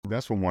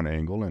that's from one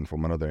angle, and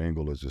from another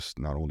angle is just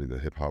not only the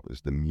hip hop,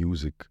 it's the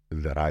music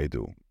that I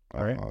do.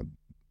 All right.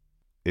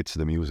 It's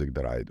the music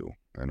that I do.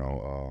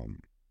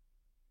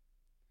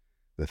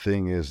 The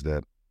thing is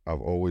that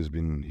I've always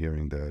been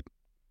hearing that,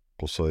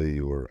 Qusai,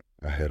 you were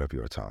ahead of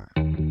your time.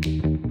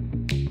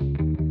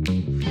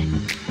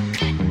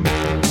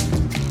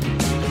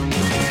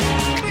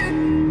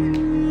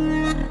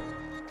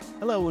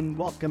 Hello and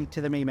welcome to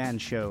the Mayman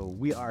Show.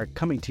 We are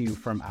coming to you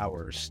from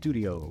our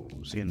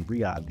studios in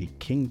Riyadh, the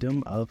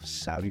Kingdom of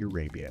Saudi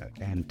Arabia.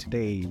 And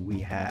today we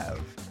have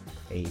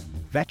a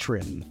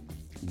veteran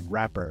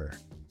rapper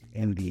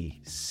in the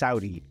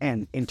Saudi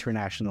and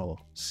international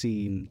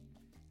scene.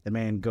 The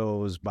man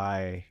goes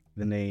by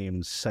the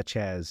names such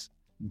as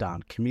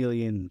Don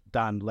Chameleon,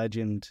 Don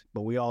Legend,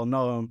 but we all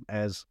know him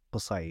as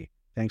Qusai.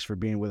 Thanks for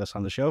being with us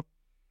on the show.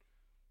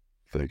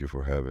 Thank you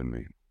for having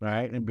me. All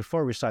right, and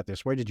before we start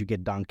this, where did you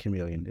get Don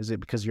Chameleon? Is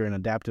it because you're an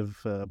adaptive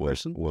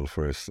person? Well,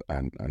 first,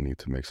 I need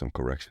to make some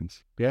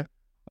corrections. Yeah?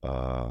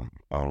 I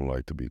don't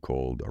like to be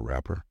called a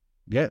rapper.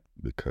 Yeah.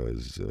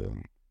 Because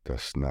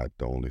that's not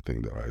the only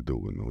thing that I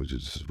do. It's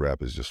just,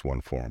 rap is just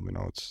one form.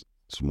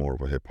 It's more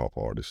of a hip-hop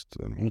artist.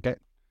 Okay.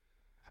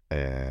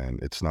 And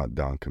it's not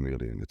Don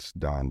Chameleon. It's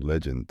Don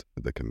Legend,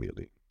 the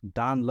Chameleon.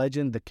 Don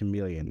Legend, the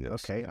Chameleon. Yes.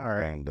 Okay, all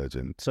right. Don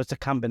Legend. So it's a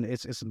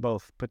it's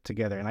both put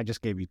together, and I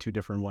just gave you two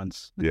different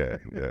ones. Yeah.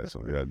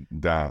 So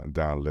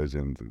Don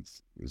Legend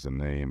is a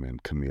name,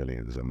 and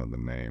Chameleon is another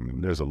name,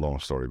 and there's a long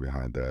story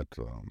behind that.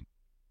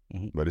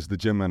 But it's the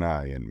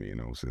Gemini in me,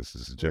 since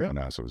it's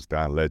Gemini, so it's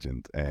Don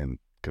Legend and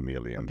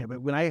Chameleon. Okay,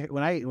 but when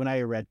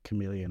I read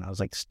Chameleon, I was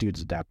like, this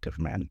dude's adaptive,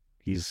 man.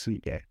 He's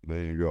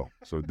There you go.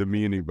 So the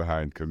meaning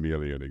behind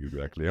Chameleon,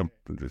 exactly.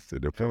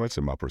 It's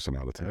in my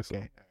personality.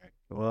 Okay.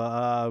 So.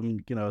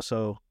 Well,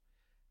 so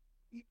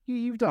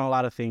you've done a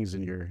lot of things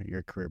in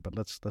your career, but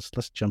let's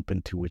jump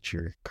into what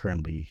you're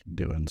currently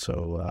doing.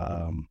 So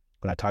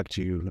when I talked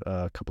to you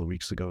a couple of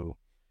weeks ago,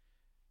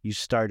 you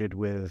started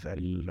with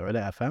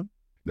AlUla FM.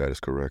 That is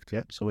correct.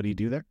 Yeah. So what do you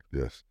do there?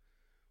 Yes.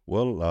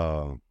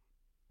 Well,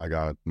 I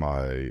got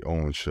my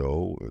own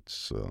show.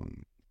 It's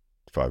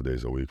 5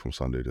 days a week, from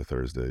Sunday to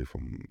Thursday,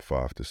 from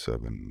 5 to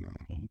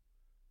 7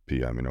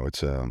 p.m.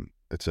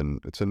 It's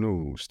a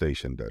new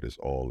station that is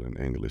all in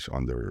English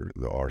under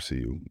the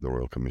RCU, the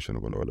Royal Commission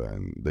of AlUla,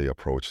 and they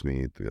approached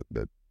me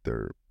that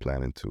they're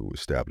planning to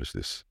establish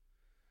this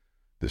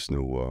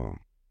new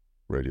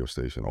radio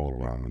station all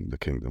around the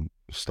kingdom,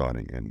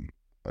 starting in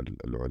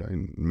AlUla,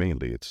 and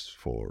mainly it's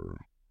for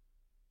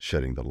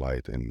shedding the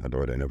light in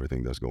AlUla and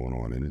everything that's going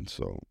on in it.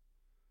 So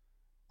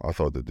I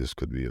thought that this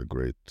could be a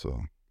great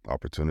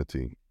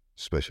opportunity,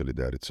 especially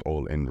that it's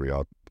all in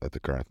Riyadh at the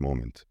current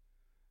moment.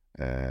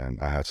 And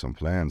I had some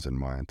plans in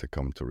mind to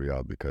come to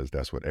Riyadh because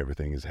that's what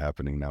everything is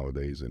happening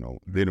nowadays.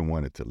 They didn't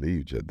want it to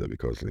leave Jeddah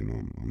because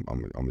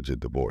I'm a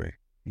Jeddah boy.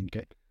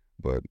 Okay.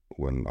 But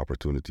when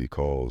opportunity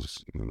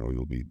calls,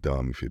 you'll be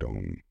dumb if you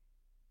don't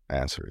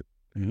answer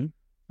it.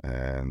 Mm-hmm.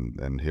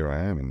 And here I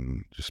am,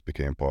 and just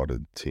became part of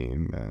the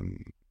team,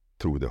 and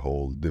through the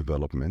whole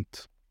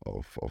development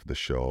of the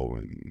show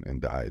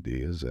and the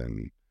ideas,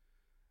 and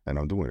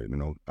I'm doing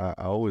it. I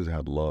always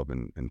had love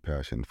and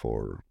passion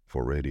for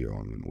radio.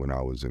 And when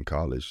I was in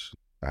college,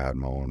 I had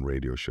my own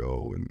radio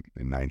show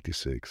in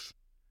 '96.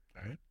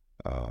 All right.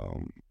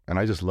 And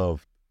I just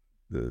loved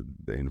the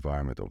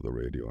environment of the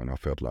radio, and I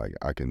felt like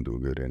I can do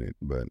good in it,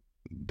 but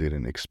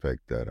didn't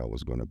expect that I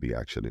was going to be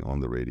actually on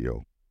the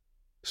radio,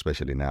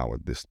 especially now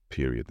at this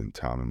period in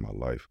time in my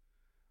life.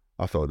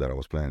 I thought that I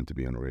was planning to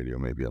be on the radio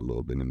maybe a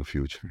little bit in the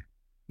future.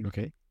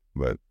 Okay.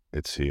 But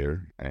it's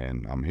here,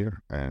 and I'm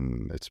here,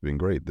 and it's been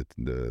great.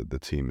 The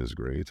team is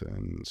great,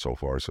 and so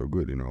far so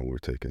good. We're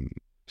taking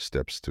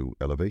steps to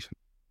elevation.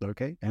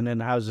 Okay. And then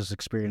how's this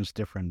experience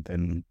different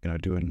than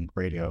doing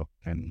radio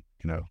and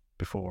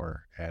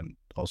before, and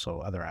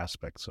also other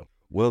aspects? So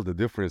well, the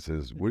difference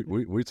is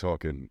we're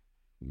talking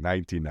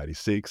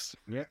 1996,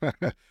 yeah,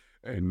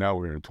 and now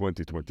we're in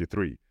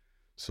 2023.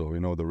 So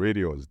the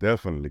radio has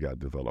definitely got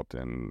developed,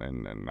 and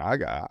I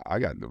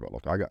got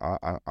developed.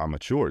 I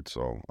matured.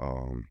 So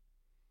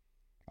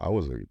I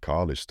was a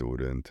college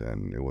student,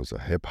 and it was a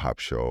hip hop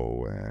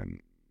show, and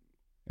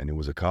it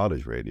was a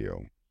college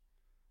radio,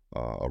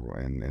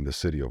 in the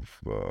city of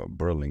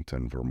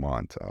Burlington,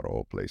 Vermont, out of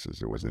all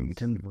places. It was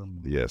Burlington,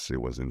 Vermont. Yes, it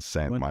was in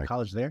St. Michael.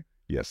 College there?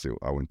 Yes,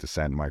 I went to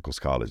St. Michael's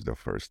College the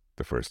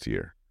first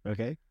year.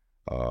 Okay.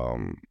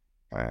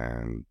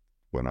 And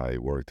when I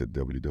worked at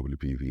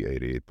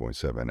WWPV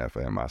 88.7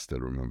 FM, I still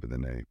remember the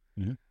name.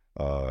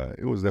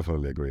 Mm-hmm. It was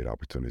definitely a great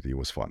opportunity. It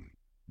was fun.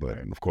 But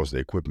of course, the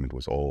equipment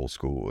was old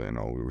school.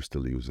 We were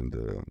still using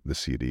the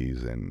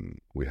CDs, and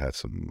we had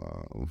some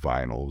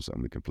vinyls,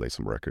 and we could play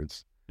some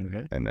records.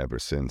 Okay. And ever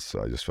since,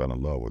 I just fell in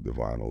love with the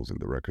vinyls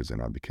and the records,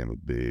 and I became a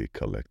big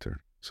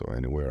collector. So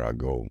anywhere I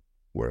go,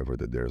 wherever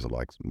there's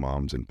like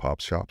moms and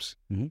pop shops,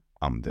 mm-hmm.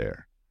 I'm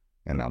there,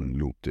 and I'm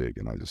loop dig,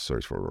 and I just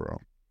search for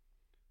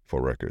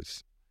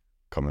records.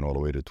 Coming all the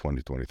way to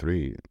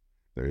 2023,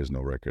 there is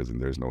no records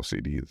and there's no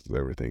CDs.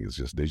 Everything is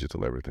just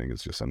digital. Everything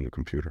is just on your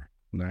computer.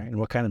 All right. And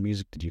what kind of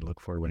music did you look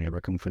for when you were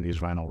looking for these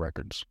vinyl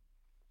records?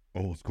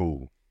 Old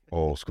school.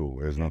 Old school.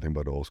 There's nothing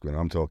but old school. And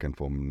I'm talking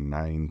from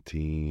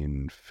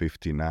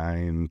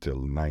 1959 till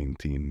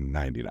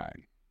 1999.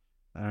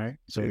 All right.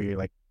 So Yeah. you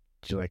like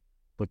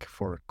looking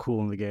for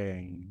Cool in the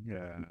Gang,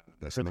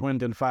 That's Earth, no-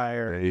 Wind and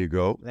Fire, There you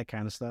go. that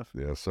kind of stuff.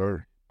 Yes,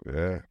 sir.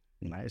 Yeah.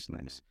 Nice,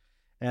 nice.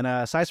 And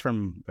aside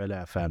from Red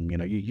FM, you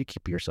know, you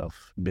keep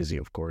yourself busy,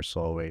 of course,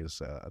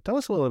 always. Tell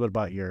us a little bit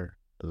about your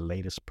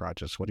latest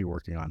projects. What are you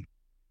working on?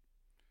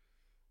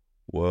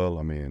 Well,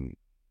 I mean,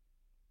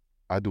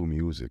 I do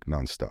music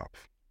nonstop.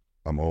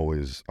 I'm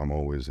always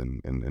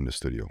in the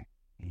studio,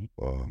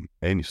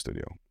 any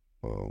studio,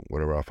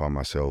 whatever I find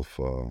myself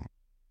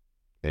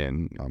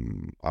in,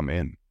 I'm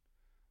in.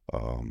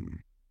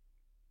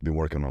 Been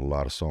working on a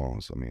lot of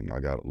songs. I mean, I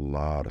got a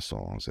lot of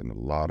songs and a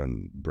lot of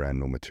brand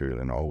new material,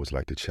 and I always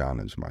like to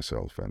challenge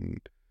myself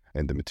and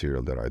the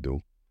material that I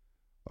do.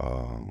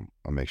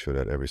 I make sure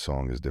that every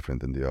song is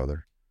different than the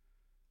other.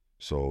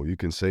 So you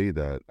can say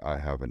that I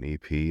have an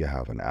EP, I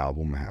have an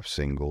album, I have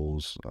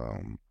singles,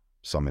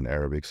 some in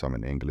Arabic, some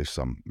in English,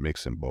 some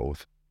mix in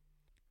both.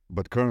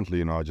 But currently,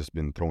 you know, I've just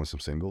been throwing some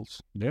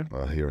singles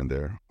here and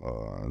there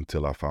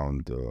until I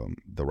found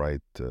the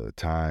right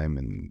time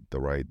and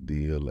the right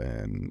deal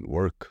and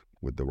work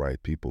with the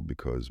right people,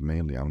 because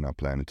mainly I'm not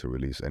planning to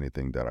release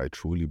anything that I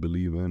truly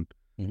believe in,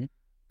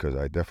 because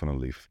I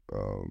definitely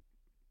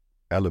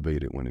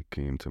elevated when it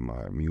came to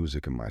my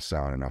music and my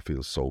sound, and I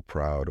feel so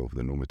proud of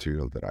the new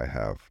material that I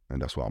have,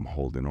 and that's why I'm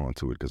holding on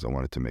to it, because I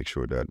wanted to make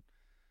sure that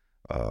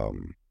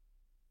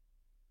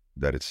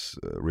that it's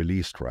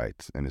released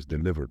right and it's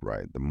delivered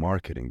right, the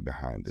marketing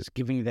behind it. It's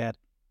giving that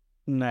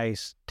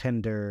nice,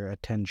 tender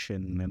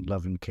attention and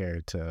love and care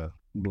to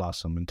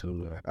blossom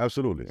into.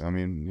 Absolutely. I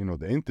mean, you know,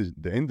 the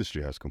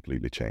industry has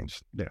completely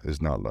changed. Yeah.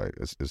 It's not like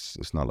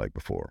it's not like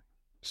before.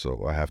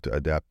 So I have to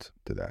adapt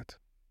to that.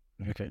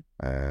 Okay.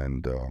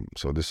 And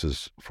so this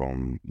is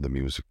from the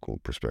musical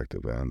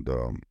perspective. And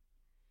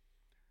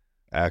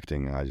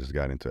acting, I just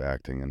got into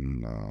acting,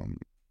 and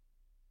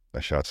I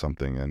shot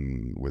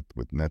something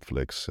with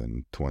Netflix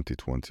in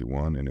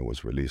 2021, and it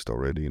was released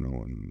already, you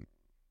know, in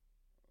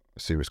a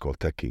series called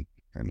Techie,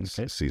 and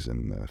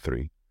season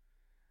 3.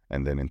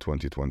 And then in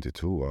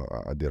 2022,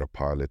 I did a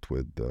pilot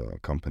with a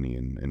company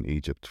in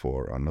Egypt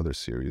for another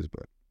series,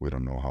 but we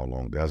don't know how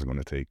long that's going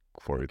to take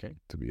for it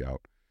to be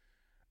out.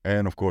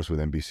 And of course, with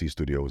NBC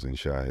Studios in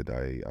Shahid,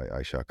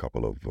 I shot a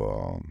couple of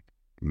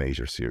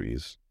major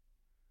series,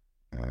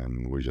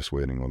 and we're just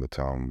waiting all the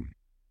time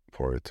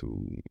for it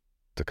to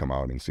come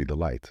out and see the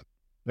light.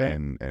 Yeah.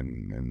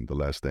 And the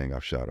last thing,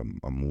 I've shot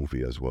a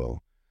movie as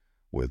well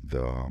with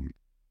the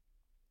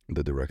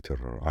director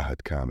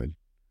Ahad Kamil.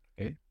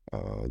 Okay.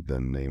 The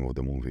name of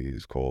the movie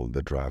is called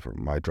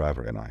My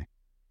Driver and I.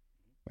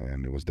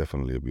 And it was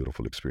definitely a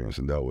beautiful experience.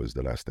 And that was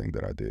the last thing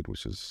that I did,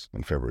 which is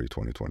in February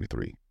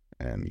 2023.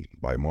 And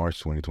by March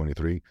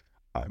 2023,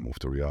 I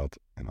moved to Riyadh,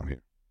 and I'm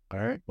here. All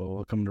right. Well,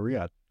 welcome to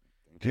Riyadh.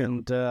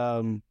 And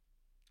so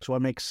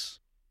what makes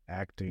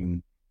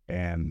acting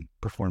and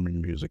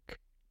performing music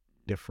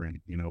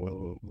different? You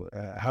know,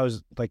 how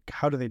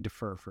do they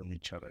differ from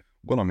each other?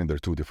 Well, I mean, they're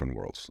two different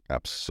worlds.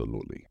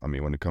 Absolutely. I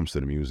mean, when it comes to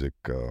the music,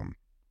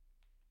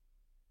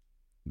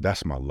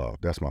 that's my love,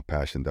 that's my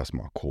passion, that's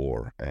my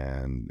core,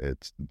 and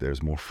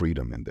there's more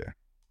freedom in there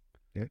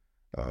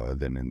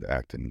than in the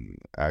acting.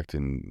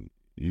 Acting,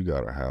 you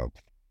gotta have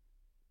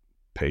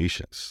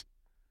patience,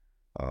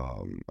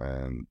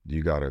 and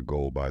you gotta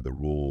go by the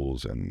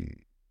rules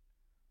and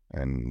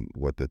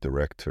what the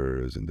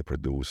directors and the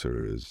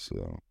producers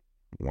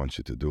want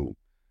you to do.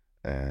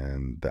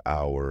 And the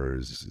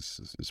hours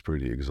is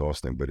pretty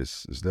exhausting, but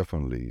it's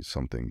definitely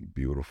something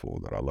beautiful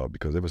that I love,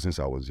 because ever since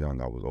I was young,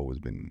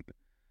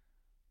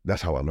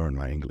 that's how I learned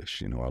my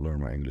English. You know, I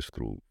learned my English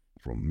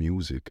from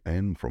music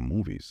and from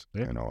movies.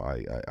 Yeah. You know,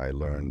 I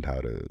learned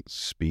how to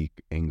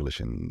speak English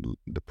and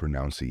the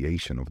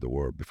pronunciation of the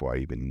word before I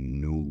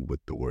even knew what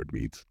the word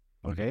means.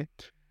 Okay.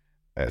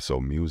 So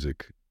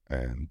music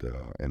and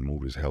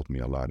movies helped me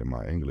a lot in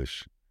my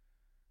English,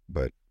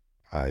 but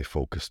I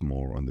focused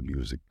more on the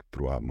music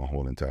throughout my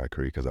whole entire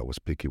career, because I was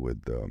picky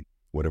with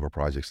whatever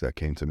projects that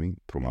came to me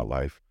through my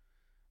life,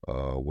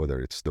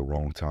 whether it's the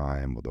wrong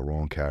time or the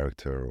wrong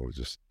character or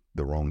just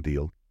the wrong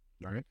deal.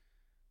 All right.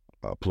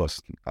 Plus,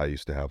 I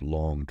used to have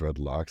long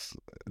dreadlocks.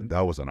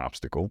 That was an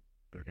obstacle.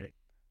 Okay.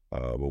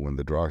 But when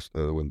the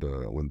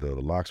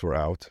locks were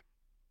out,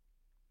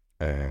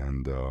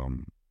 and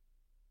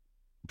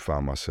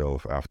found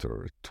myself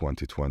after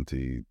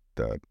 2020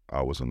 that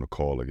I was on the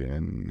call again,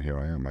 and here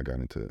I am. I got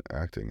into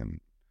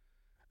acting,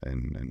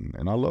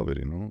 and I love it.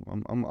 You know,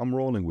 I'm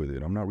rolling with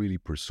it. I'm not really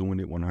pursuing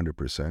it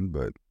 100%,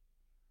 but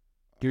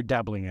you're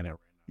dabbling in it right now.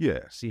 Yeah.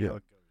 See how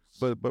it goes.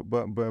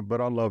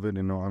 But I love it,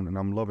 you know, and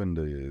I'm loving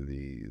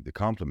the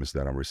compliments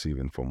that I'm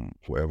receiving from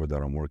whoever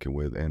that I'm working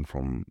with, and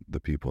from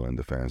the people and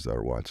the fans that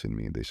are watching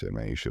me. They said,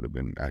 "Man, you should have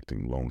been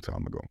acting a long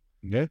time ago."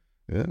 Yeah.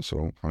 Yeah.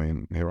 So I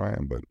mean, here I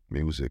am. But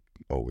music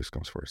always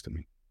comes first to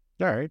me.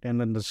 All right, and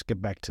then let's get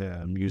back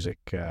to music.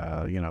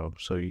 You know,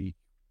 so you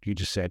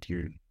just said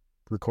you're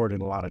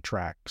recorded a lot of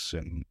tracks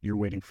and you're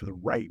waiting for the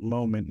right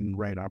moment and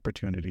right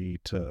opportunity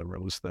to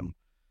release them.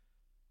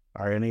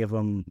 Are any of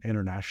them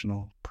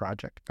international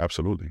project?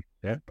 Absolutely.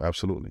 Yeah.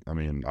 Absolutely. I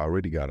mean, I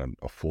already got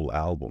a full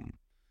album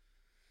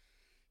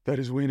that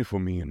is waiting for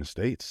me in the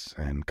States,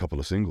 and a couple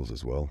of singles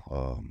as well,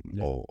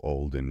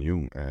 old and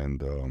new.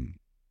 And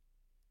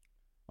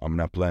I'm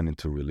not planning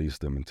to release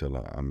them until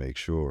I make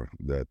sure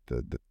that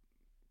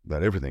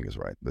that everything is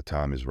right, the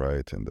time is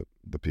right, and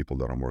the people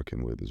that I'm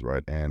working with is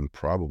right, and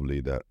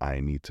probably that I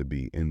need to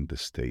be in the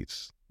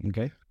States.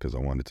 Okay. Because I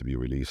want it to be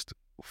released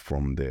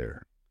from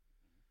there.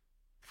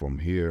 From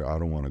here, I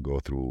don't want to go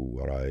through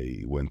what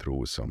I went through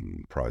with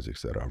some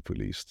projects that I've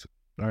released.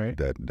 All right.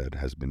 That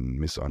has been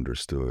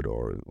misunderstood,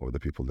 or the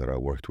people that I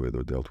worked with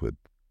or dealt with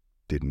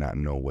did not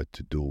know what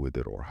to do with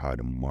it or how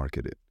to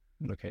market it.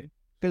 Okay.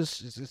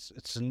 Because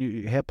it's a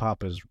new, hip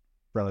hop is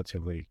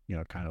relatively,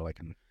 kind of like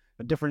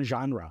a different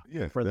genre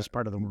for this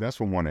part of the world. That's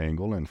from one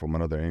angle, and from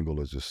another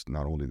angle is just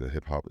not only the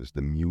hip hop, it's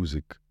the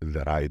music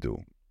that I do.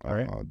 All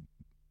right.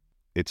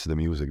 It's the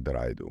music that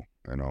I do.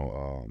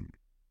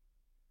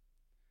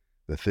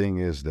 The thing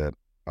is that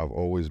I've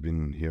always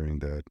been hearing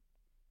that,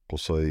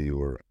 Qusai, you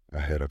were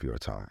ahead of your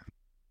time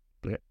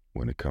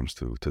when it comes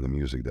to the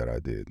music that I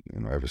did.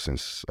 Ever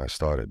since I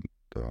started,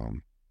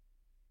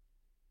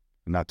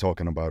 not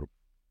talking about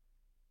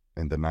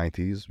in the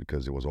 90s,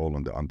 because it was all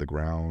on the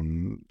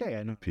underground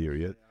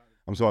period.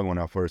 I'm talking when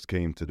I first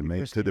came to the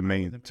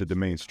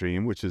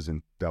mainstream, which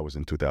that was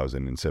in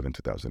 2007,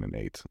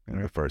 2008,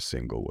 and the first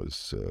single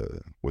was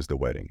The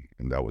Wedding,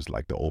 and that was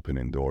like the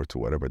opening door to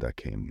whatever that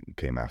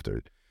came after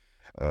it.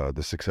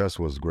 The success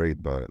was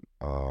great, but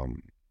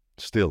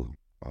still,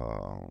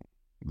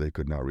 they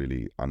could not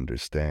really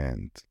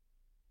understand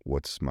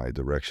what's my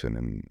direction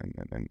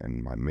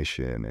and my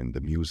mission and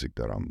the music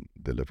that I'm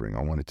delivering.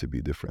 I want it to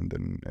be different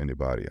than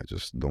anybody. I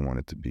just don't want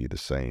it to be the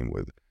same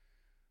with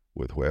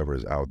whoever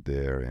is out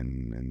there,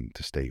 and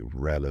to stay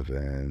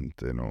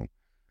relevant,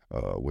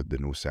 with the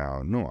new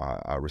sound. No,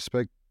 I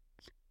respect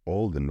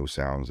all the new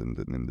sounds and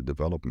the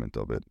development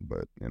of it,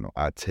 but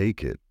I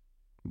take it,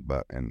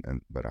 but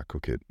I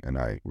cook it and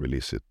I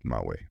release it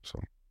my way. So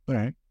all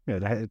right,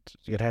 yeah,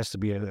 it has to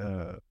be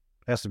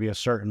a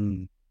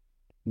certain,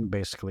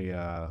 basically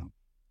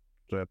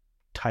the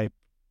type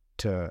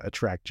to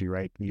attract you,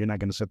 right? You're not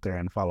going to sit there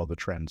and follow the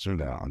trends.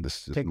 No,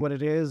 take what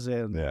it is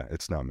and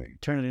it's not me.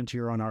 Turn it into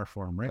your own art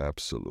form, right?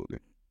 Absolutely.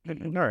 All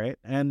right,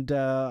 and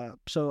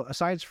so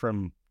aside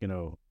from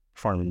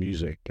farming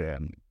music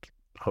and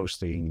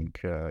hosting,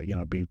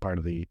 being part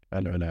of the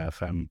AlUla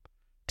FM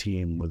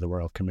team with the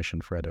Royal Commission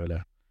for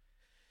AlUla,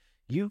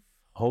 you've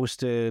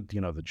hosted,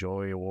 the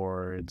Joy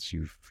Awards.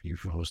 You've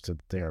hosted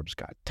the Arabs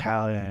Got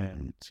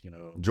Talent.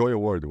 Joy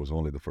Award was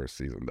only the first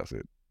season. That's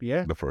it.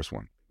 Yeah, the first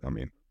one. I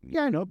mean,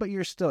 yeah, I know, but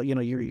you're still,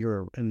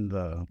 you're in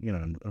the,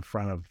 in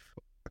front of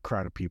a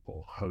crowd of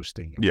people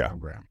hosting a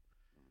program.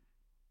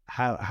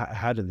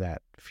 How did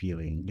that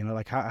feeling?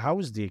 How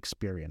was the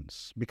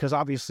experience? Because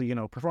obviously,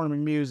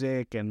 performing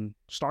music and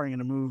starring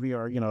in a movie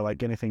or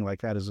like anything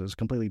like that is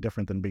completely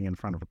different than being in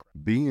front of a crowd.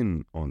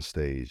 Being on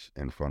stage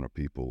in front of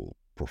people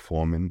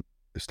performing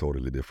is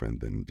totally different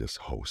than just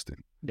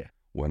hosting. Yeah.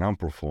 When I'm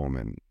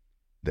performing,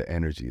 the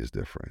energy is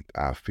different.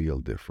 I feel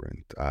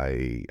different.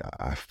 I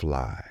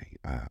fly.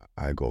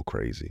 I go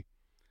crazy.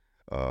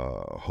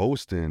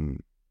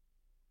 Hosting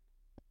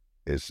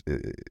is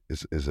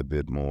a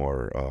bit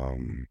more.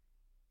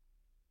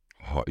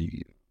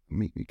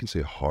 You can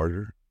say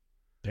harder.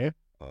 Yeah.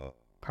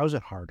 How's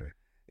it harder?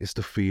 It's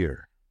the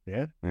fear.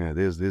 Yeah. Yeah.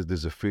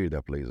 There's a fear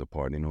that plays a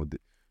part.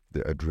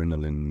 The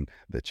adrenaline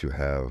that you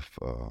have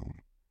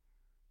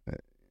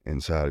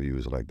inside of you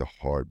is like the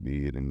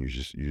heartbeat, and you're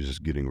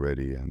just getting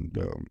ready, and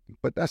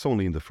but that's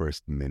only in the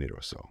first minute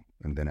or so,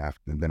 and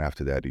then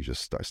after that you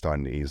just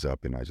starting to ease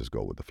up, and I just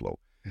go with the flow.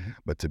 Mm-hmm.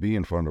 But to be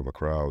in front of a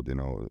crowd,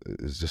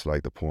 is just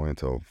like the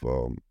point of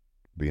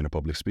being a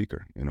public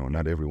speaker.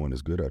 Not everyone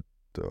is good at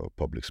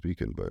public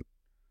speaking, but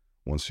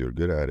once you're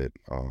good at it,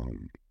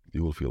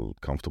 you will feel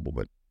comfortable.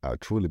 But I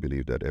truly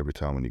believe that every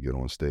time when you get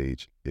on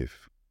stage,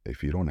 if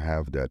you don't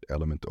have that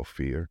element of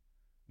fear,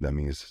 that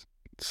means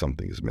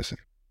something is missing.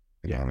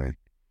 You know what I mean?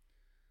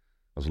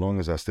 As long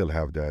as I still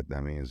have that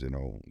means,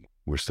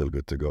 we're still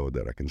good to go,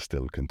 that I can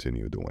still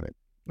continue doing it.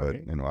 But,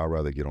 I'd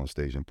rather get on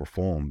stage and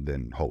perform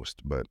than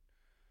host. But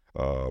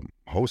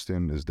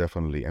hosting is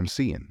definitely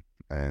MCing,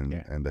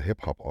 and the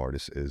hip-hop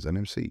artist is an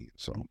MC.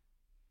 So,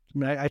 I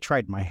mean, I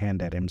tried my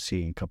hand at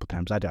MCing a couple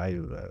times.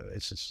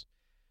 It's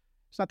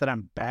not that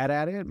I'm bad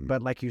at it,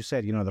 but like you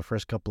said, the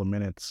first couple of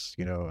minutes,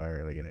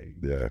 are,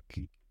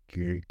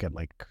 you get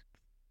like,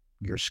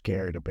 you're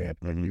scared a bit,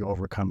 and you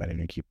overcome it, and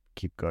you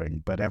keep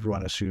going. But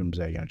everyone assumes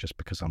that just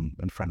because I'm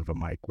in front of a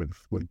mic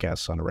with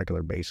guests on a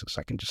regular basis,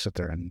 I can just sit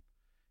there and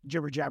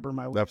jibber jabber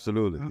my way.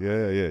 Absolutely,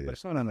 yeah. But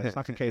it's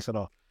not the case at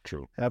all.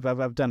 True.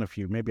 I've done a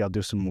few. Maybe I'll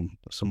do some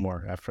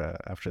more after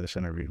this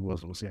interview. We'll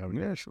see how it goes.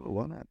 Yeah, sure.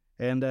 Why not?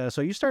 And so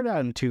you started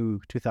out in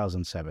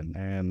 2007,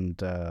 and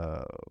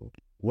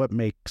what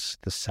makes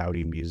the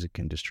Saudi music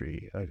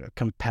industry a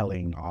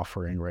compelling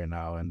offering right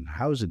now, and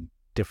how is it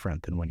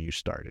different than when you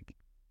started?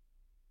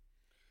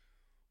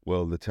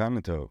 Well, the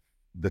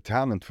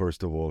talent,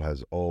 first of all,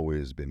 has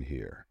always been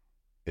here.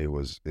 It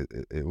was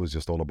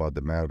just all about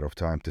the matter of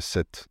time to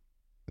set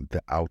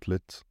the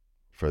outlet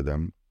for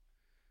them,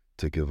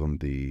 to give them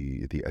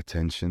the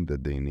attention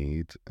that they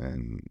need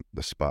and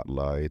the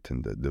spotlight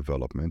and the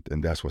development,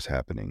 and that's what's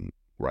happening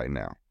right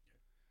now.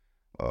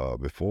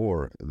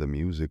 Before, the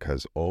music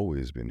has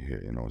always been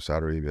here. You know,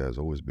 Saudi Arabia has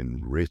always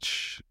been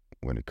rich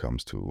when it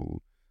comes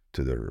to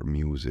their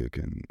music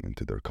and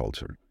to their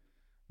culture.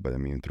 But I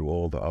mean, through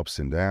all the ups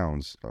and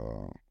downs,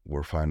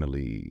 we're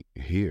finally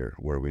here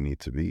where we need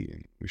to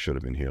be. We should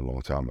have been here a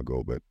long time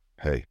ago, but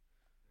hey,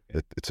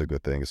 it's a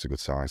good thing. It's a good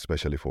sign,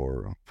 especially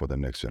for the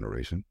next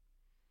generation.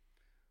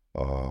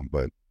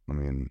 But I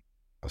mean,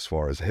 as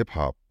far as hip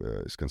hop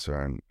is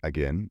concerned,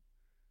 again,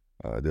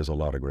 there's a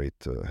lot of great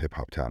hip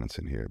hop talents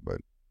in here, but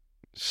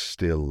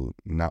still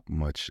not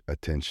much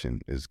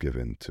attention is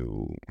given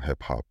to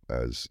hip hop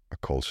as a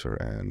culture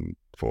and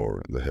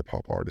for the hip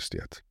hop artist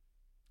yet.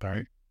 All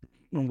right.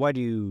 And where do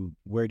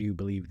you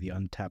believe the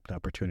untapped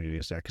opportunity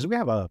is there? Because we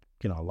have a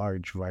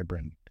large,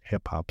 vibrant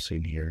hip hop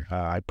scene here.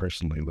 I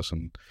personally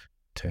listen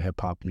to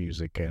hip hop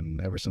music,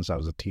 and ever since I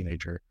was a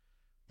teenager,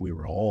 we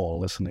were all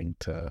listening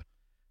to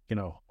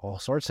all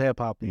sorts of hip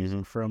hop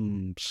music,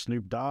 from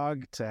Snoop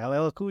Dogg to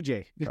LL Cool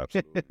J.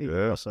 Absolutely,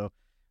 yeah. So,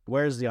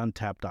 where's the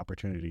untapped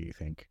opportunity, you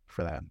think,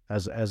 for that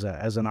as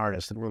an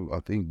artist? Well, I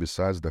think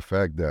besides the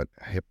fact that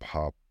hip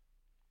hop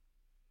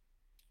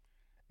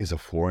is a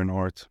foreign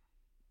art,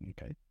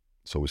 Okay.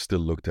 so we still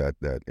looked at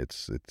that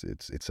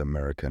it's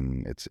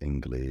American, it's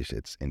English,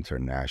 it's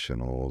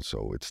international,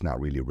 so it's not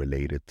really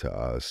related to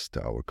us,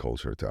 to our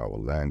culture, to our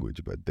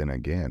language. But then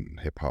again,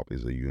 hip hop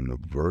is a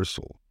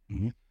universal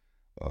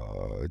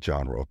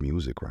genre of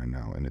music right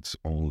now, and it's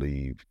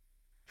only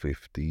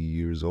 50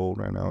 years old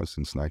right now,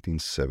 since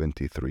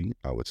 1973,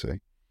 I would say.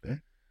 Yeah.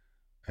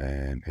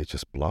 And it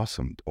just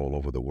blossomed all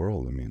over the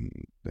world. I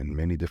mean, in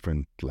many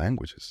different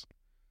languages.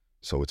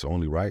 So it's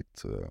only right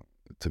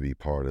to be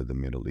part of the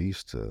Middle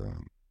East,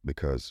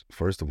 because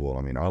first of all,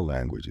 I mean, our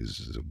language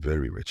is a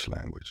very rich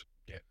language.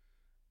 Yeah.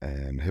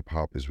 And hip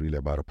hop is really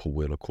about a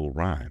poetical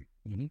rhyme.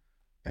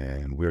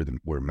 And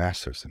we're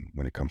masters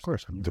when it comes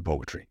to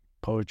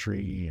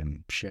poetry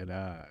and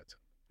shadat.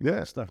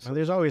 Yeah, Stuff. Now,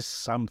 there's always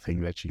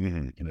something that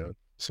you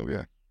So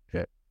yeah.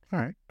 All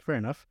right, fair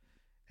enough.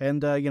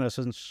 And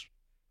since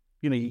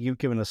you've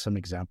given us some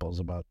examples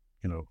about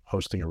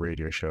hosting a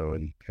radio show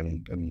and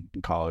in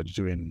college,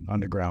 doing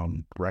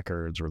underground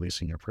records,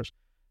 releasing your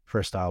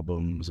first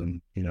albums,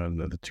 and in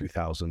the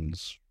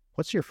 2000s.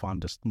 What's your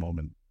fondest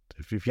moment?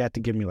 If you had to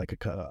give me like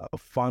a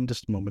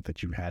fondest moment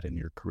that you had in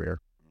your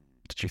career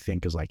that you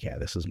think is like, yeah,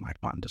 this is my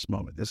fondest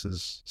moment. This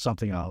is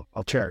something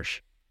I'll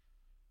cherish.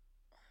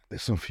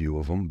 There's a few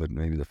of them, but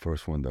maybe the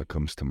first one that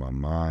comes to my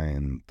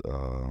mind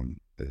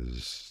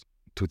is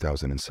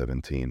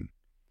 2017.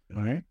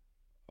 All right.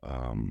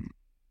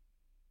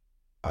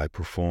 I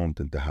performed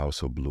at the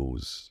House of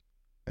Blues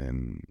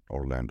in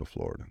Orlando,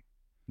 Florida.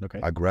 Okay.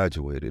 I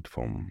graduated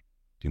from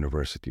the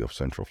University of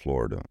Central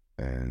Florida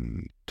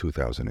in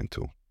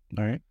 2002. All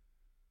right.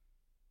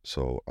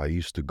 So I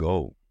used to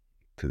go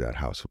to that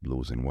House of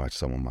Blues and watch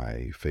some of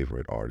my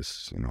favorite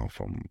artists,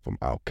 from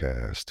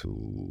Outkast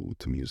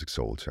to Music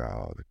Soul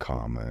Child,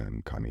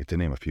 Common, Kanye, to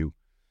name a few.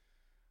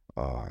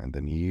 And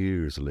then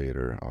years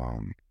later,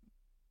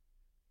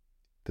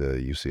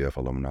 the UCF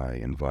alumni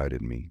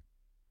invited me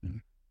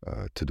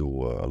to do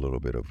a little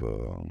bit of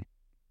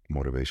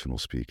motivational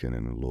speaking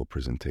and a little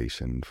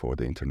presentation for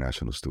the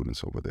international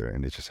students over there.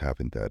 And it just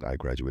happened that I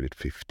graduated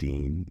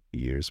 15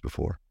 years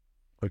before.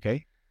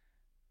 Okay.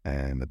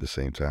 And at the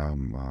same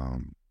time,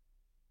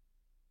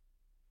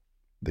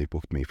 they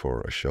booked me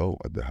for a show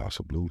at the House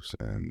of Blues.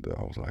 And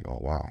I was like, oh,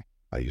 wow.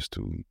 I used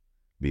to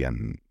be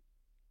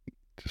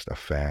just a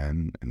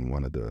fan and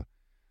one of the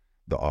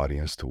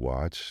audience to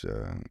watch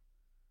the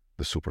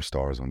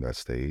superstars on that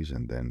stage.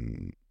 And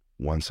then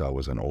once I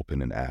was an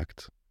opening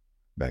act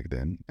back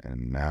then,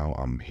 and now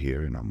I'm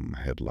here and I'm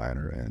a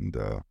headliner, and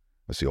I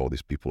see all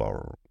these people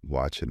are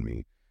watching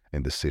me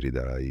in the city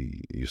that I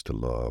used to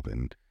love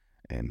and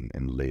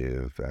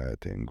live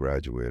at and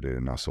graduated.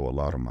 And I saw a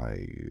lot of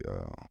my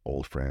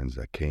old friends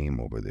that came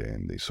over there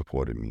and they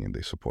supported me and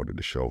they supported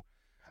the show.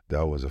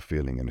 That was a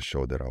feeling in the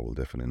show that I will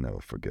definitely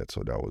never forget.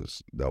 So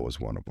that was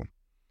one of them.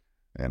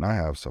 And I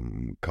have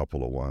some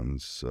couple of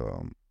ones.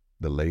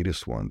 The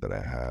latest one that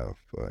I have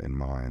in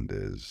mind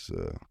is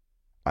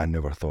I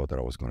never thought that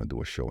I was going to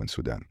do a show in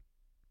Sudan.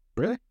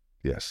 Really?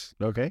 Yes.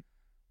 Okay.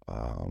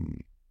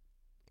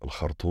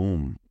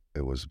 Al-Khartoum,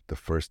 it was the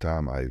first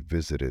time I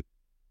visited,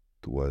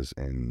 was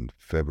in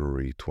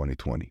February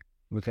 2020.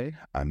 Okay.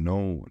 I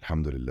know,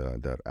 alhamdulillah,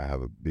 that I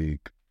have a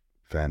big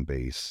fan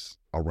base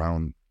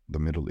around the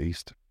Middle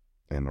East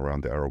and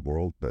around the Arab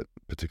world, but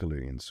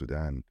particularly in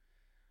Sudan.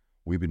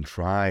 We've been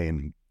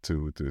trying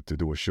to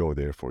do a show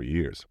there for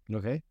years.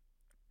 Okay.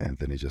 And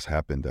then it just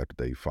happened that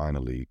they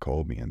finally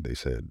called me and they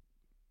said,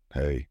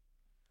 hey,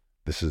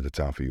 this is the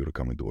time for you to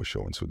come and do a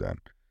show in Sudan.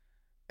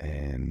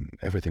 and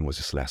everything was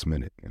just last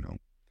minute, you know.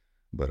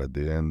 But at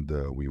the end,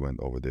 we went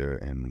over there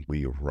and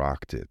we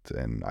rocked it.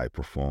 And I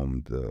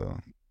performed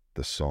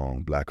the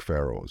song Black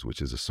Pharaohs,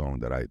 which is a song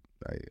that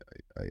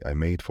I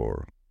made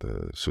for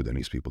the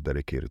Sudanese people,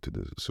 dedicated to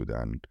the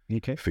Sudan,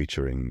 Okay.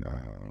 featuring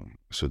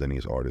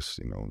Sudanese artists,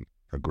 you know,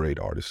 a great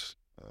artist.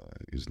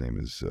 His name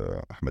is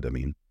Ahmed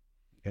Amin.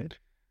 Good.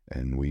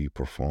 And we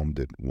performed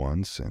it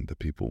once, and the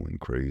people went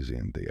crazy,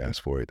 and they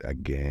asked for it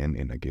again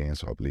and again.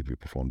 So I believe we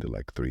performed it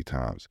like 3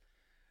 times.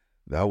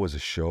 That was a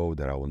show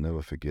that I will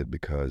never forget,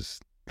 because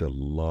the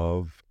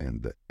love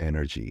and the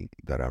energy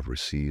that I've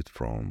received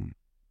from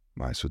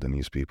my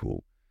Sudanese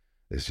people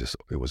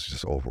it was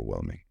just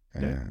overwhelming.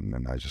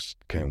 And I just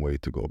can't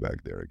wait to go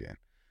back there again.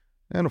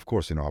 And of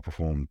course, you know, I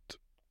performed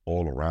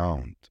all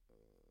around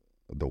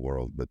the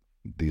world, but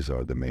these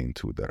are the main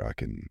 2 that I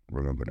can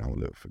remember and I will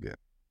never forget.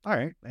 All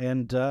right.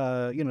 And,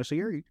 you know, so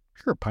you're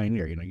a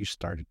pioneer. You know, you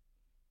started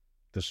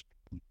this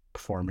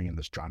performing in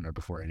this genre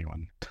before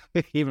anyone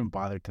even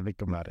bothered to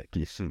think about it.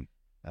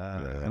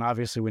 And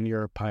obviously, when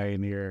you're a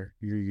pioneer,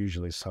 you're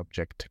usually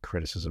subject to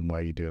criticism. Why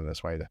are you doing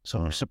this? So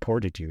who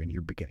supported you in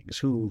your beginnings?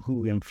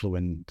 Who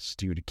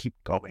influenced you to keep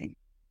going?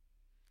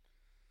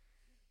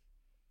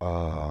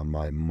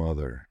 My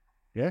mother.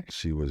 Yeah.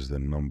 She was the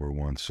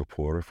 #1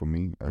 supporter for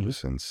me ever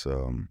since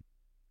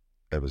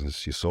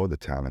she saw the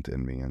talent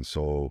in me and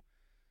saw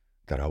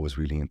that I was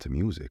really into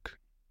music.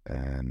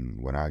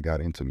 And when I got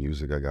into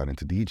music, I got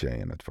into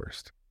DJing at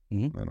first.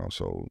 You know,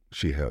 so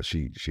she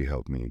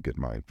helped me get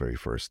my very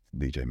first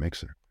DJ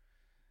mixer.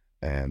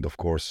 And of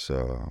course,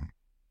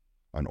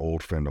 an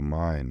old friend of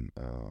mine,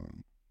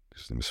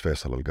 his name is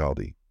Faisal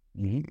Al-Ghadi.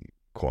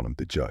 Call him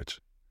the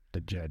Judge.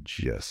 The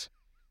Judge. Yes.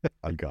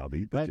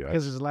 Al-Ghadi, the Judge.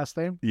 Is his last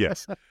name?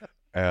 Yes.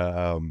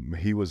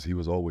 He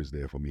was always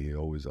there for me. He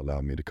always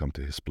allowed me to come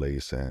to his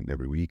place, and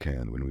every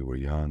weekend when we were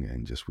young,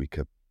 and just we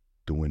kept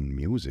doing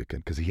music,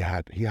 and because he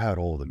had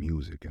all the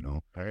music, you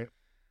know. All right.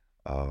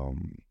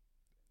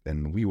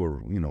 And we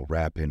were, you know,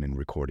 rapping and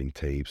recording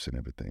tapes and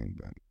everything.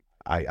 But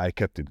I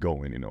kept it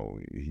going, you know.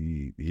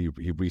 He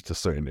reached a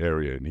certain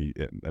area, and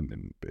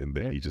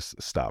then he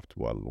just stopped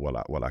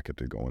while I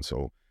kept it going.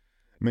 So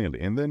mainly,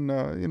 and then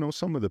you know,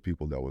 some of the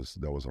people that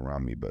was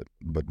around me,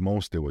 but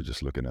most, they were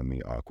just looking at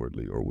me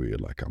awkwardly or weird,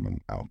 like I'm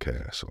an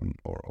outcast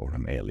or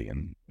an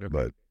alien.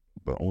 Okay.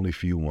 But only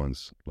few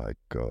ones, like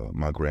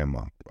my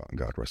grandma,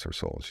 God rest her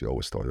soul. She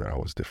always thought that I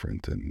was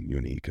different and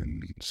unique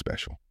and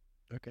special.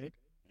 Okay.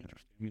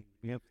 Interesting.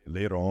 Yeah.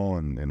 Later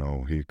on, you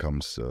know, here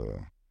comes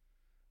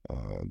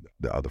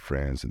the other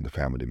friends and the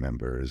family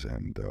members,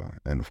 and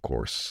of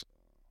course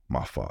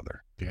my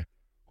father,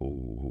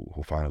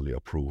 who finally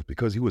approved,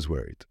 because he was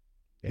worried.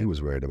 He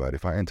was worried about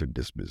if I entered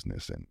this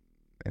business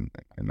and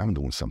I'm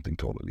doing something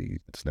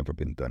totally it's never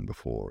been done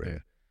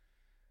before.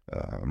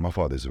 My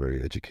father is a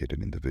very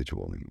educated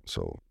individual, and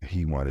so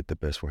he wanted the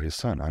best for his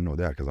son. I know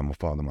that because I'm a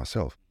father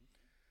myself.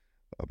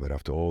 But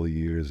after all the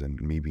years and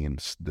me being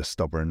the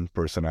stubborn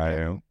person I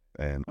am,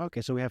 and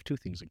okay, so we have 2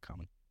 things in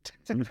common.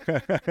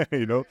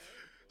 you know,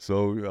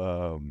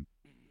 so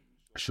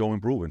show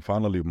and prove. And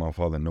finally, my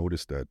father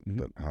noticed that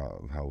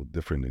how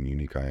different and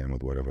unique I am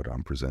with whatever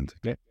I'm presenting.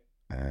 Yeah.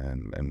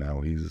 And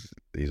now he's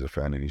a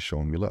fan, and he's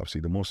showing me love. See,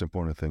 the most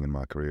important thing in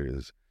my career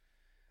is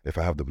if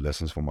I have the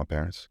blessings from my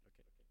parents,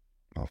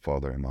 my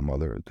father and my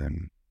mother,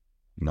 then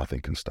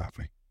nothing can stop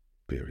me.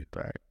 Period.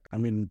 Right. I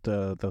mean,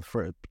 the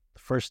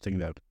first thing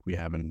that we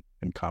have in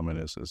common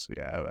is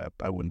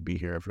I wouldn't be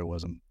here if it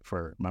wasn't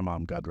for my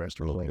mom, God rest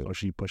her soul. So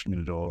she pushed me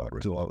to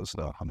do all this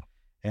stuff.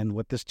 And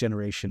what this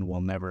generation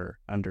will never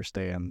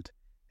understand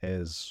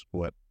is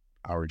what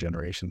our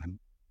generation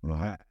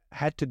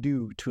had to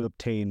do to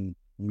obtain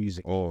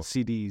music,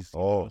 CDs,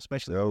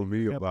 especially. Tell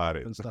me about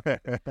it. And stuff.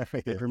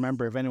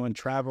 Remember, if anyone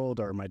traveled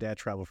or my dad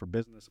traveled for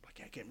business, I'm like,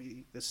 yeah, get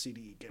me this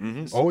CD. Get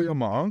me this CD. Yeah,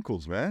 my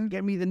uncles, man.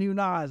 Get me the new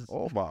Nas.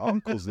 Oh, my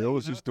uncles, they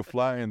always used to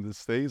fly in the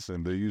States,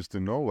 and they used to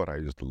know what I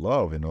used to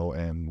love, you know,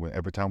 and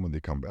every time when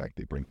they come back,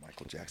 they bring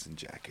Michael Jackson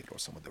jacket or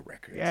some of the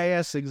records. Yeah,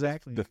 yes,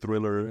 exactly. The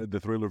Thriller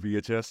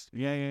VHS.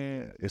 Yeah.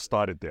 It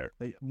started there.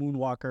 The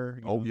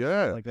Moonwalker.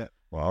 Yeah. Like that.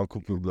 Well,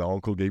 the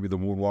uncle gave me the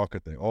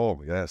Moonwalker thing.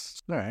 Oh,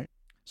 yes. All right.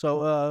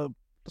 So,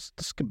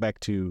 let's get back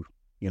to,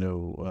 you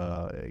know,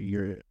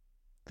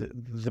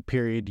 the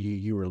period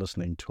you were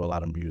listening to a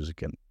lot of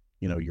music, and,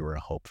 you know, you were a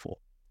hopeful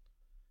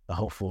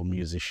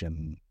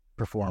musician,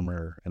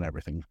 performer, and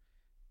everything.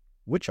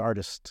 Which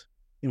artist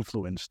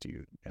influenced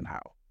you, and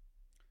how?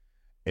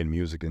 In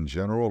music in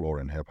general or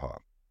in hip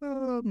hop?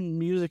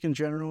 Music in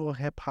general,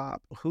 hip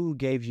hop. Who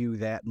gave you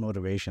that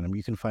motivation? I mean,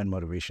 you can find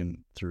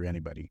motivation through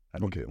anybody.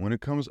 Okay, when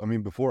it comes, I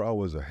mean, before I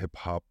was a hip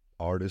hop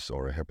artist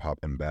or a hip hop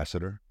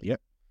ambassador.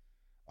 Yep.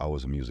 I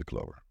was a music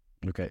lover.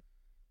 Okay.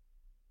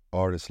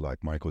 Artists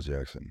like Michael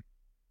Jackson,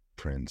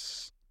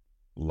 Prince,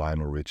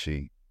 Lionel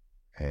Richie,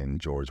 and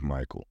George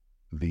Michael.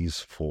 These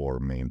 4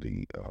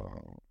 mainly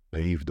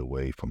paved the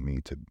way for me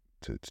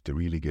to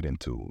really get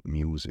into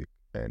music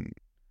and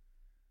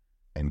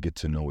get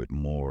to know it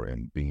more,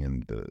 and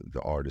being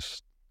the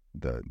artist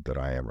that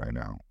I am right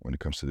now when it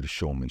comes to the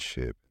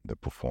showmanship, the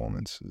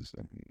performances,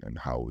 and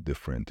how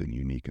different and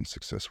unique and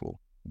successful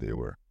they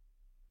were.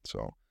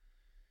 So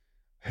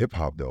hip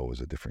hop though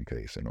was a different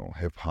case.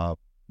 Hip hop,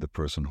 the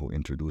person who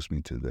introduced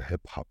me to the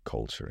hip hop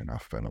culture and I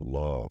fell in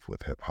love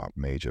with hip hop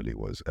majorly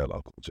was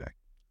LL Cool J. I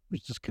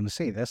was just gonna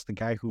say that's the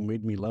guy who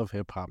made me love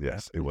hip hop.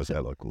 Yes, it was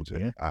LL Cool J.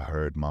 Yeah. I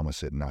heard Mama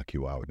Said Knock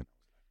You Out.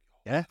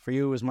 Yeah, for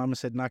you it was Mama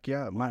Said Knock You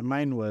Out.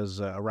 Mine was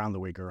Around the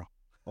Way Girl.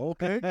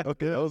 Okay, that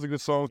was a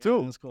good song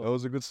too. That's cool. That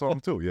was a good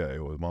song too. Yeah,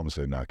 it was Mama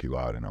Said Knock You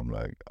Out, and I'm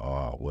like,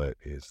 oh, what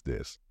is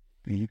this?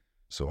 Mm-hmm.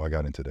 So I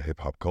got into the hip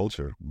hop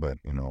culture, but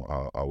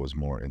I was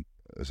more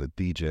as a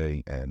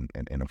DJ and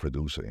a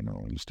producer.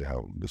 I used to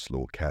have this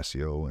little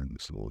Casio and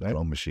this little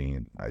drum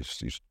machine. I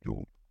just used to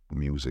do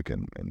music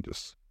and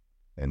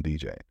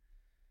DJ.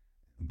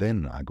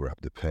 Then I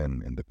grabbed the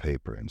pen and the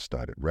paper and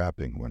started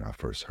rapping when I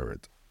first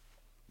heard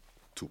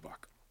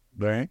Tupac.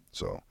 Right.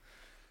 So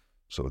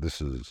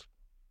this is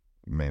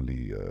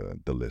mainly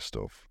the list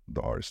of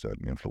the artists that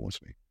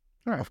influenced me.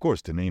 All right. Of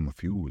course, to name a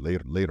few,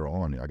 later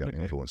on, I got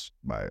influenced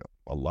by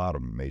a lot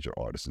of major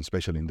artists,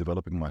 especially in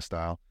developing my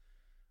style.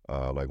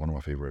 Like one of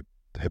my favorite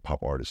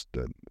hip-hop artists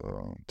that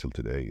till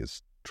today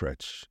is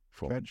Tretch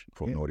from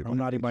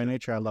Naughty by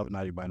Nature. I love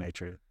Naughty by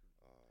Nature.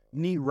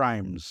 Neat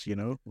rhymes,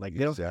 like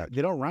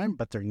they don't rhyme,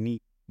 but they're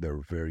neat. They're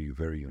very,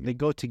 very unique. They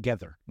go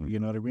together. You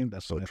know what I mean?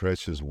 That's so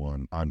Tretch is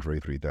one. Andre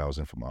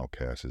 3000 from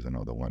Outkast is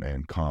another one,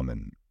 and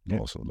Common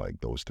also.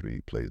 Like those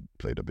three played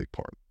a big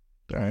part.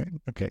 All right.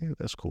 Okay,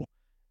 that's cool.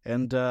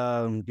 And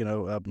I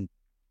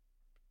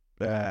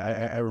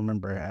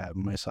remember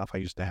myself. I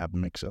used to have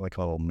like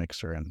a little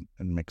mixer and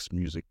mix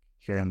music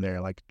here and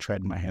there, like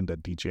tried my hand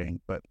at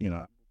DJing, but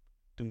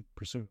didn't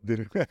pursue.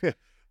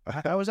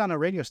 I was on a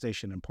radio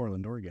station in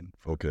Portland, Oregon.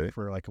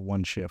 For like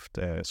one shift.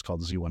 It's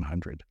called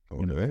Z100.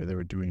 Okay. They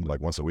were doing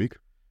like once a week.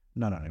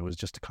 No, it was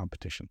just a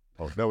competition.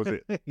 Oh, that was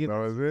it. That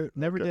was it.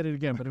 Never did it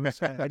again, but it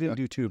was. I didn't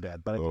do too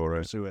bad, but I didn't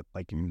pursue it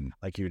like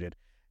you did.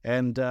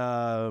 And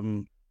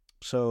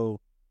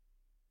so,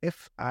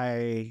 if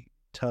I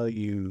tell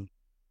you,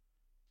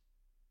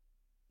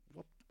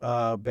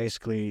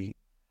 basically,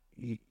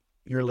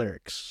 your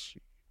lyrics,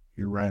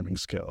 your rhyming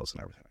skills,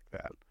 and everything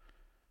like that,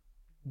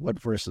 what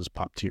verses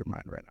pop to your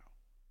mind right now?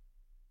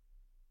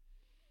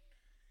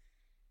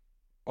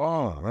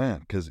 Oh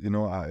man, because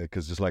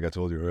just like I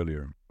told you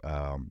earlier,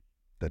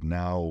 that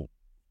now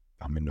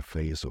I'm in the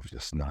phase of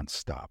just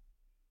nonstop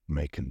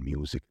making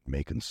music,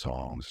 making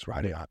songs.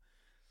 Right?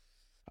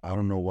 I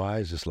don't know why.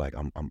 It's just like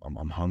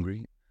I'm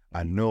hungry.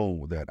 I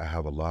know that I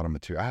have a lot of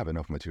material. I have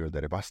enough material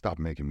that if I stop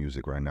making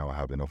music right now, I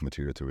have enough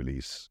material to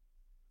release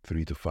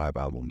 3 to 5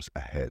 albums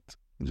ahead.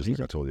 And just like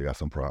I told you, I got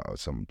some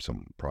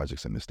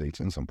projects in the States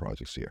and some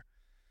projects here.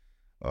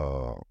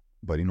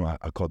 But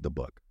I caught the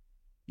bug.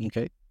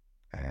 Okay.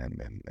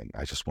 And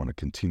I just want to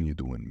continue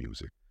doing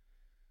music.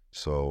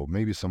 So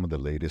maybe some of the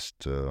latest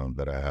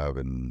that I have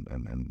in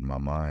my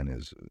mind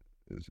is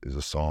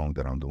a song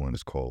that I'm doing.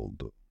 It's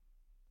called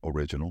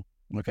Original.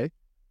 Okay.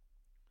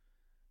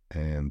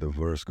 And the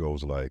verse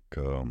goes like,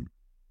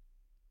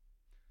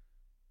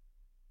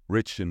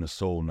 rich in the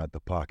soul, not the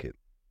pocket.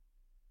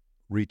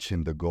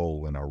 Reaching the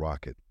goal in a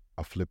rocket.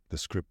 I flip the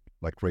script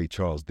like Ray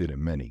Charles did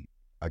in many.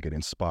 I get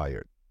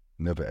inspired,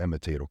 never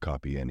imitate or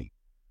copy any.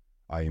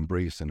 I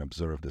embrace and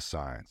observe the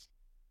signs,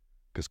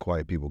 'cause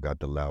quiet people got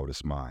the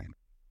loudest mind.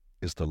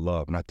 It's the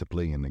love, not to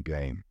play in the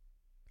game.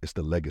 It's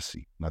the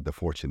legacy, not the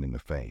fortune and the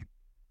fame.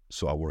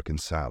 So I work in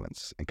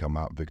silence and come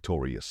out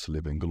victorious,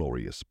 living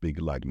glorious, big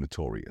like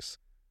notorious.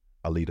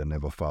 A leader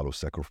never follows,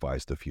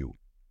 sacrifice the few.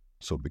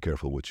 So be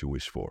careful what you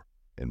wish for.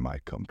 It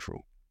might come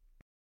true.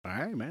 All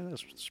right, man.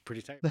 That's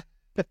pretty tight.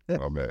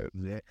 Oh, man.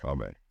 Yeah. Oh,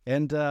 man.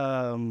 And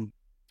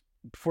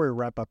before we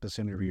wrap up this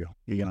interview,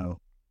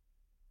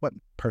 what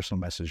personal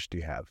message do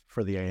you have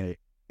for the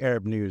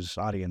Arab News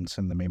audience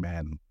and the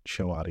Mayman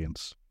Show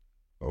audience?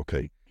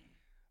 Okay.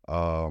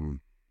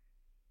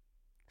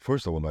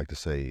 First, I would like to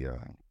say,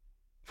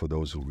 for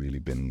those who really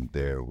been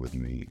there with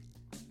me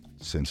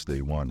since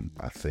day one,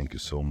 I thank you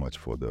so much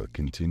for the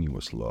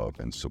continuous love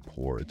and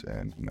support,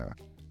 and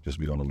just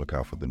be on the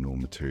lookout for the new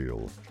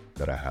material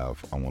that I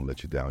have. I won't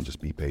let you down. Just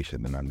be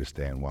patient and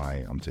understand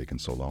why I'm taking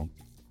so long.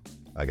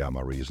 I got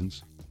my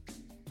reasons.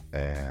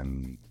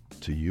 And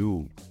to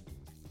you,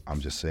 I'm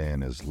just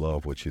saying is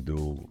love what you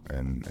do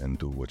and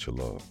do what you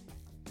love.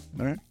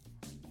 All right.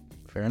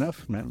 Fair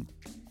enough, man.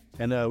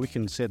 And we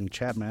can sit and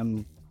chat,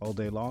 man, all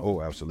day long.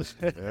 Oh,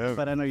 absolutely. Yeah.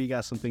 But I know you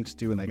got some things to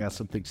do, and I got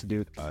some things to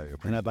do.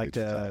 And I'd like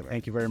to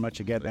thank you very much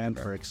again, man,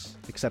 for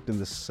accepting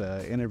this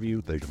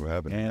interview. Thank you for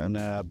having me.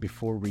 And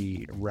before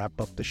we wrap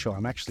up the show,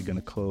 I'm actually going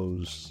to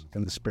close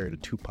in the spirit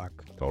of Tupac.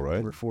 All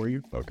right. For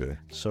you. Okay.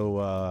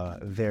 So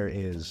there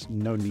is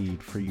no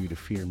need for you to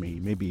fear me.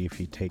 Maybe if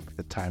you take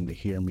the time to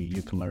hear me,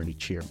 you can learn to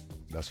cheer.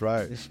 That's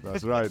right.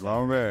 That's right,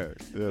 my man.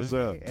 Yes,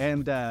 sir.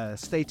 And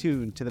stay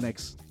tuned to the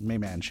next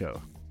Mayman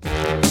Show.